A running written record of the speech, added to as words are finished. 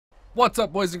What's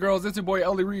up, boys and girls? It's your boy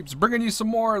Reapz, bringing you some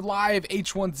more live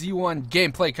H1z1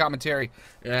 gameplay commentary.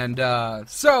 And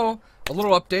so a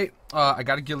little update. I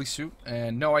got a ghillie suit,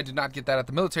 and no, I did not get that at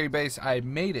the military base. I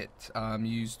made it.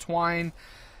 Used twine,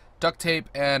 duct tape,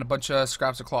 and a bunch of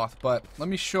scraps of cloth. But let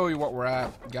me show you what we're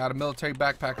at. Got a military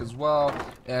backpack as well,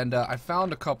 and I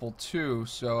found a couple too.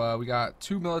 So we got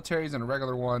two militaries and a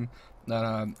regular one.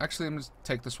 Actually, I'm just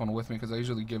take this one with me because I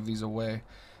usually give these away.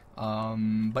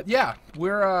 But yeah,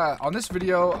 we're on this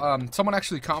video. Someone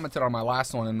actually commented on my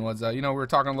last one and was you know, we were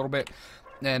talking a little bit,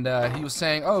 and he was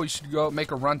saying, oh, you should go make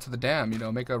a run to the dam, you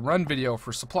know, make a run video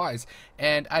for supplies.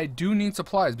 And I do need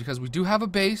supplies because we do have a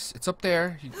base. It's up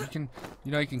there. You can,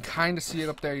 you know, you can kind of see it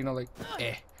up there, you know, like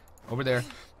over there.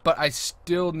 But I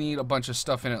still need a bunch of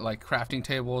stuff in it, like crafting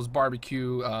tables,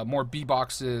 barbecue, more bee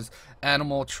boxes,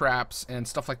 animal traps, and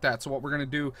stuff like that. So what we're gonna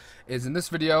do is in this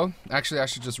video, actually I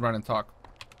should just run and talk.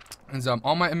 And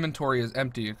all my inventory is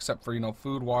empty except for, you know,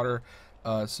 food, water,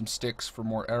 some sticks for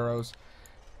more arrows,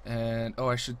 and oh,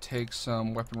 I should take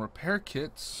some weapon repair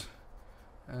kits,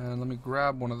 and let me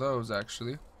grab one of those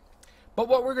actually. But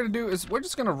what we're gonna do is we're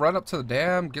just gonna run up to the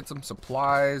dam, get some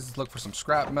supplies, look for some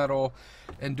scrap metal,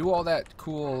 and do all that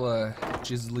cool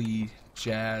jizzly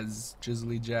jazz.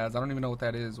 I don't even know what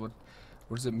that is. What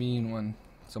does it mean when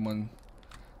someone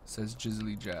says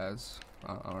jizzly jazz?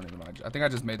 I don't even know. I think I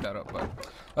just made that up, but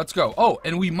let's go. Oh,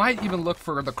 and we might even look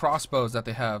for the crossbows that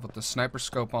they have with the sniper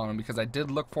scope on them, because I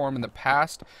did look for them in the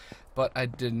past, but I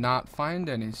did not find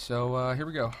any. So here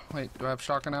we go. Wait, do I have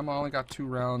shotgun ammo? I only got 2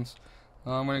 rounds.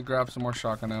 I'm going to grab some more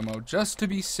shotgun ammo just to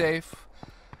be safe,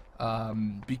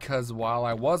 because while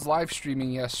I was live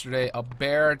streaming yesterday, a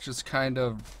bear just kind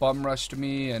of bum rushed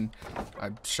me, and I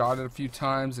shot it a few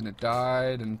times and it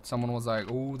died, and someone was like,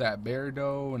 oh, that bear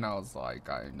doe, and I was like,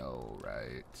 I know,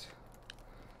 right? So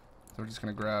we're just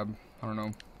gonna grab, I don't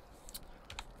know,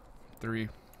 3.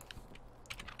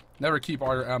 Never keep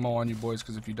all your ammo on you, boys,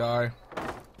 because if you die,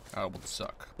 that would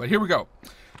suck. But here we go.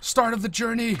 Start of the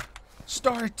journey.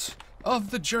 Start of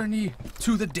the journey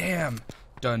to the dam.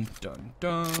 Dun dun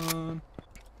dun.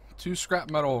 2 scrap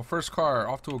metal, first car,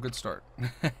 off to a good start.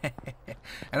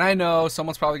 And I know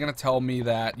someone's probably gonna tell me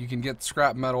that you can get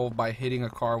scrap metal by hitting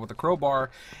a car with a crowbar.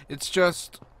 It's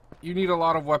just, you need a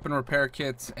lot of weapon repair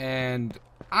kits, and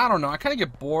I don't know, I kind of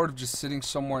get bored of just sitting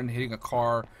somewhere and hitting a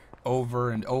car over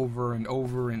and over and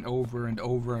over and over and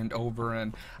over and over,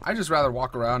 and I just rather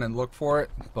walk around and look for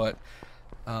it. But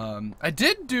I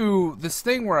did do this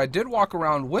thing where I did walk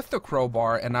around with the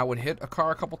crowbar, and I would hit a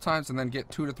car a couple times and then get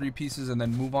 2 to 3 pieces and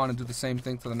then move on and do the same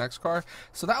thing to the next car.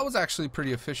 So that was actually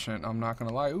pretty efficient, I'm not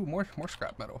gonna lie. Ooh, more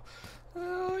scrap metal.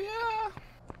 Oh yeah.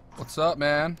 What's up,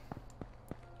 man?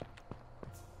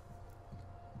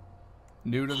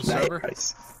 New to the server?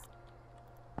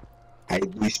 I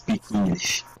do speak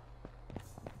English.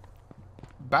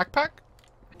 Backpack?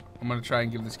 I'm gonna try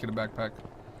and give this kid a backpack.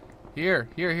 Here.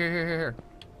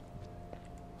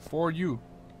 For you.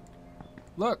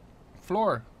 Look,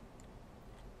 floor.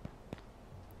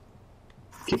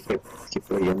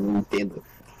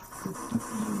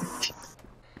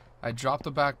 I dropped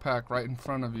the backpack right in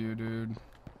front of you, dude.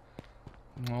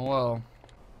 Oh well.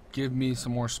 Give me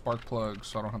some more spark plugs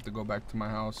so I don't have to go back to my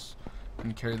house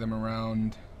and carry them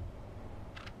around.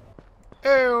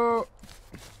 Ew.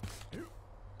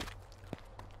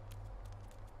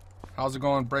 How's it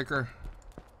going, Breaker?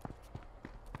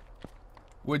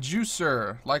 Would you,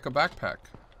 sir, like a backpack?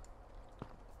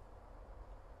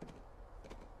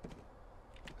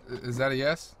 Is that a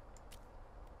yes?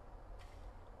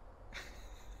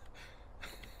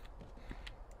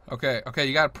 Okay,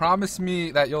 you gotta promise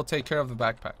me that you'll take care of the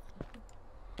backpack.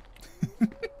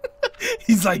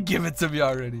 He's like, give it to me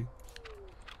already.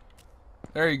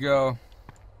 There you go.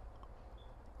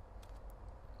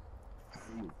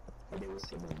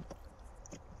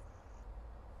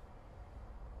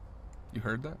 You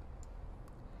heard that?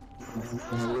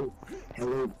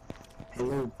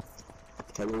 Hello.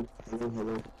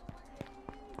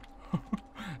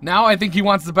 Now I think he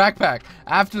wants the backpack.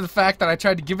 After the fact that I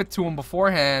tried to give it to him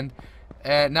beforehand,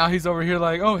 and now he's over here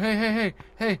like, oh, hey,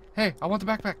 I want the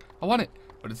backpack. I want it.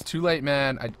 But it's too late,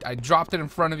 man. I dropped it in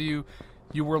front of you.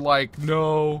 You were like,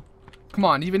 no. Come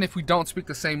on, even if we don't speak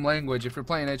the same language, if you're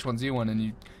playing H1Z1 and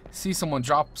you see someone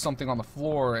drop something on the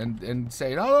floor and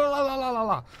say, la la la la la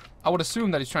la, I would assume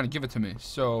that he's trying to give it to me.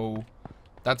 So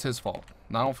that's his fault.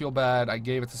 And I don't feel bad. I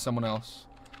gave it to someone else.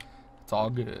 It's all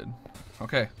good.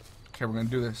 Okay, we're gonna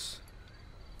do this.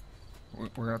 We're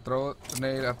gonna throw the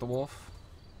nade at the wolf.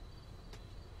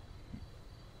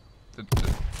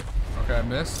 Okay, I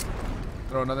missed.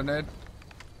 Throw another nade.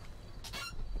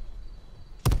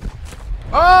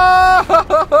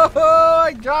 Oh!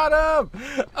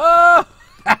 him! Oh!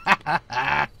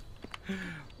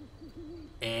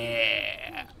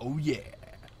 Yeah. Oh yeah.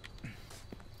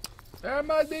 There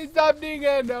must be something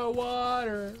in the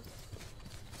water.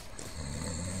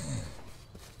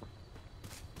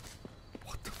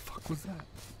 What the fuck was that?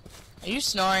 Are you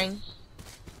snoring?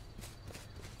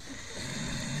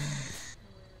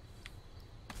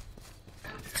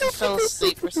 He fell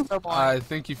asleep. We're still born. I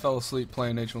think he fell asleep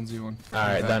playing H1Z1.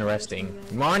 Alright, done resting.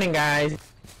 Good morning, guys.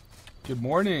 Good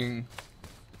morning.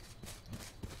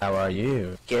 How are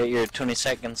you? Get your 20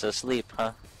 seconds of sleep,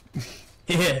 huh?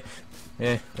 Yeah.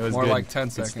 Yeah, it was More good. like 10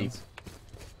 Good seconds. sleep.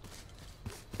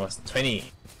 It was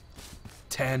 20.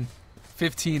 10.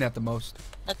 15 at the most.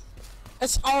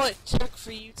 That's all it took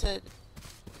for you to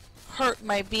hurt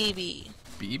my baby.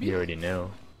 You BB? already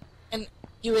know. And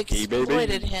you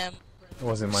exploited him. It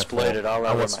wasn't my Exploited fault. all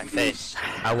I over was, my face.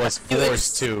 I was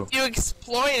forced to. You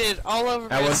exploited all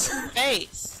over I his was-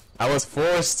 face. I was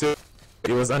forced to.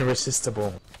 It was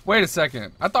unresistible. Wait a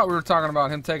second. I thought we were talking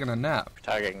about him taking a nap.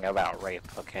 We're talking about rape,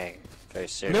 okay? Very You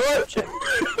serious know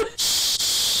what?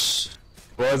 subject.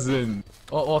 Wasn't.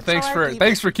 Well,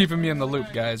 thanks for keeping me in the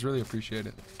loop, guys. Really appreciate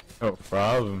it. No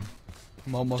problem.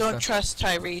 I'm almost Don't there. trust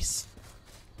Tyrese.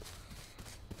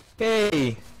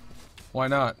 Hey. Why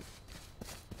not?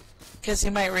 Because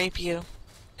he might rape you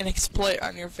and exploit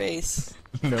on your face.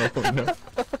 No, no.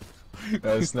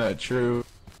 That's not true.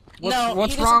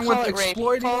 What's he wrong doesn't with call it rape.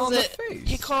 exploiting He calls on the it, face?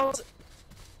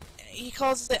 He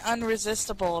calls it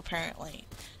unresistible, apparently.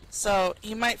 So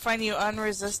he might find you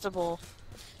unresistible,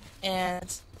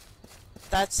 and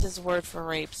that's his word for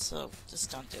rape. So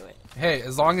just don't do it. Hey,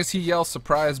 as long as he yells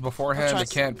surprise beforehand, it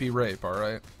trust can't be rape,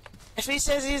 alright? If he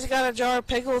says he's got a jar of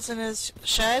pickles in his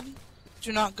shed,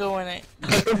 do not go in it.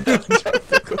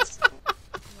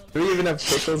 Do we even have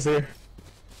pickles here?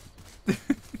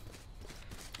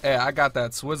 Hey, I got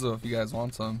that swizzle if you guys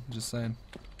want some. Just saying.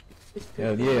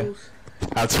 Hell yeah.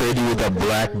 I'll trade you with a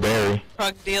blackberry.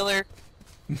 Drug dealer.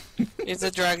 He's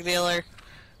a drug dealer.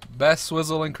 Best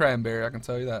swizzle and cranberry, I can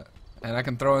tell you that. And I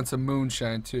can throw in some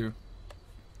moonshine too.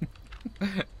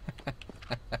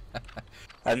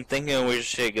 I'm thinking we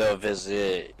should go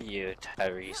visit you,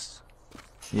 Tyrese.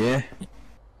 Yeah.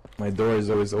 My door is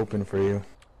always open for you.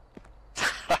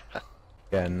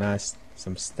 Got a nice,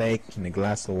 some steak and a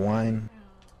glass of wine.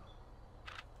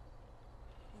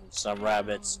 Some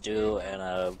rabbit stew and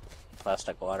a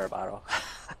plastic water bottle.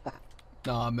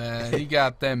 Nah, man, he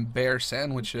got them bear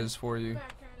sandwiches for you.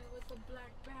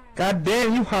 God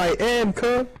damn, you high end,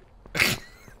 cuz.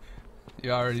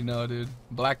 You already know, dude.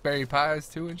 Blackberry pies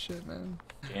too and shit, man.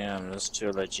 Damn, that's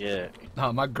too legit.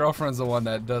 No, my girlfriend's the one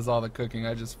that does all the cooking.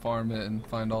 I just farm it and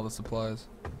find all the supplies.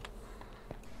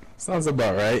 Sounds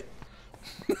about right.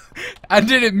 I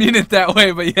didn't mean it that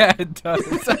way, but yeah, it does.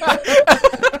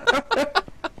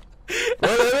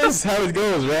 Well, that is how it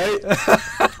goes, right?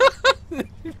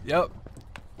 Yep.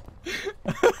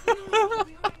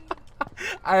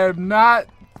 I am not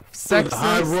The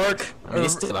hard sexist. work. I mean,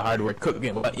 it's still the hard work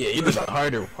cooking, but yeah, you do the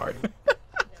harder part.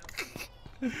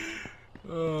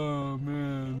 Oh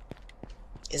man.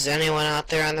 Is anyone out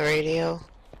there on the radio?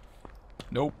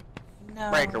 Nope.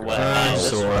 No. Breaker what?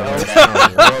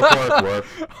 Work.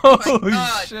 Holy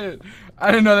God. shit!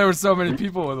 I didn't know there were so many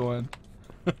people with one.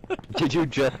 Did you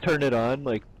just turn it on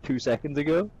like 2 seconds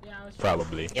ago?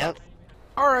 Probably. Yep.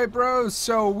 Alright, bros,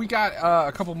 so we got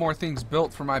a couple more things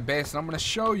built for my base, and I'm going to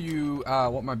show you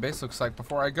what my base looks like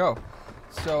before I go.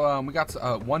 So, we got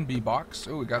one bee box.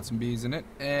 Oh, we got some bees in it.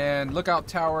 And lookout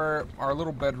tower, our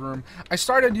little bedroom. I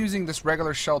started using this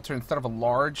regular shelter instead of a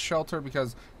large shelter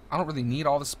because I don't really need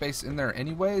all the space in there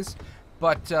anyways.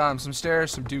 But some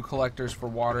stairs, some dew collectors for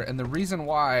water. And the reason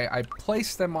why I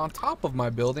placed them on top of my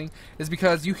building is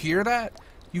because you hear that?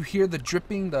 You hear the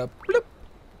dripping, the bloop,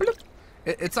 bloop.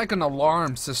 It's like an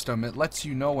alarm system. It lets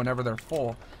you know whenever they're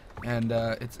full, and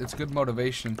it's good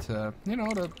motivation to, you know,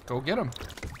 to go get them.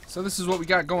 So this is what we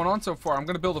got going on so far. I'm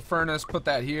gonna build a furnace, put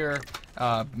that here,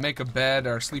 make a bed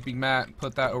or sleeping mat,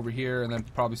 put that over here, and then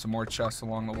probably some more chests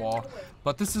along the wall.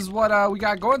 But this is what we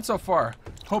got going so far.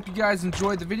 Hope you guys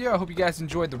enjoyed the video. I hope you guys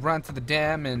enjoyed the run to the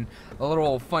dam and the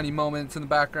little funny moments in the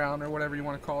background or whatever you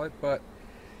want to call it. But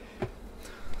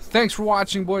thanks for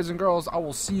watching, boys and girls. I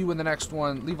will see you in the next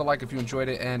one. Leave a like if you enjoyed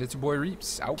it, and it's your boy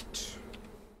Reapz out.